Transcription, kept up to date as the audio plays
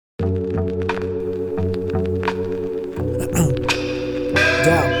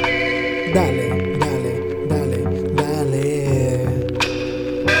Ya, dale, dale, dale, dale.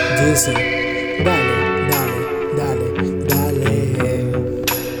 Jesse, dale, dale, dale, dale.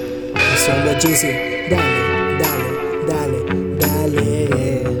 Y solo Jesse, dale, dale, dale, dale.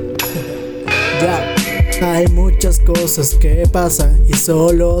 Ya. Hay muchas cosas que pasan y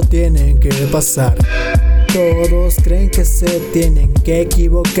solo tienen que pasar. Todos creen que se tienen que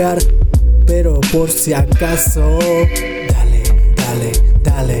equivocar, pero por si acaso, dale, dale,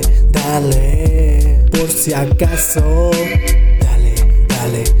 dale, dale. Por si acaso, dale,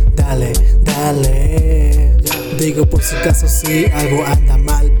 dale, dale, dale. Digo por si acaso si algo anda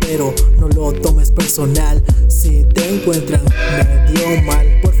mal, pero no lo tomes personal. Si te encuentran medio mal,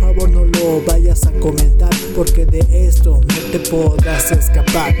 por favor no lo vayas a comentar, porque de esto no te podrás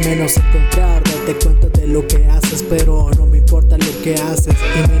escapar. Menos encontrar, darte cuenta de lo que haces, pero no me importa lo que haces,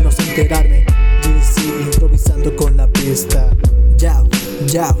 y menos enterarme. DC improvisando con la pista. Ya,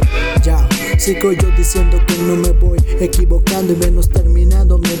 ya, ya. Sigo yo diciendo que no me voy equivocando y menos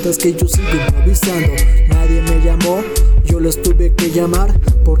terminando, mientras que yo sigo improvisando. Nadie me llamó, yo los tuve que llamar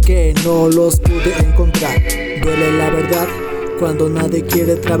porque no los pude encontrar. Duele la verdad cuando nadie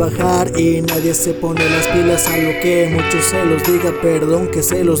quiere trabajar y nadie se pone las pilas, a lo que muchos se los diga. Perdón que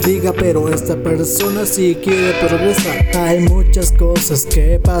se los diga, pero esta persona sí quiere progresar. Hay muchas cosas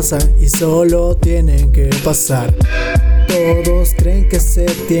que pasan y solo tienen que pasar. Todos creen que se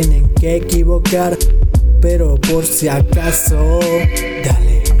tienen que equivocar, pero por si acaso,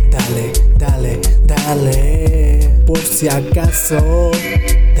 dale, dale, dale, dale. Por si acaso,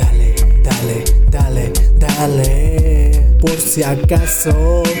 dale, dale, dale, dale. Por si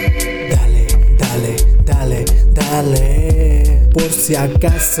acaso, dale, dale, dale, dale. Por si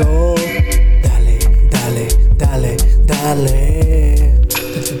acaso, dale, dale, dale, dale.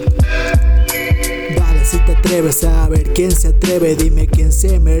 Si te atreves a ver quién se atreve, dime quién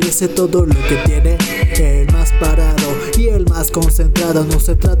se merece todo lo que tiene. El más parado y el más concentrado, no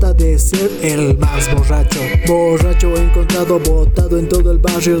se trata de ser el más borracho. Borracho encontrado, botado en todo el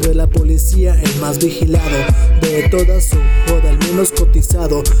barrio de la policía, el más vigilado de toda su joda, el menos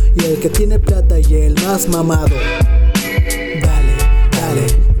cotizado y el que tiene plata y el más mamado. Dale, dale,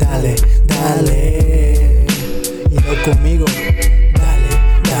 dale, dale. Y no conmigo. Dale,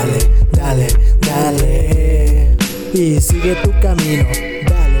 dale, dale, dale. Y sigue tu camino.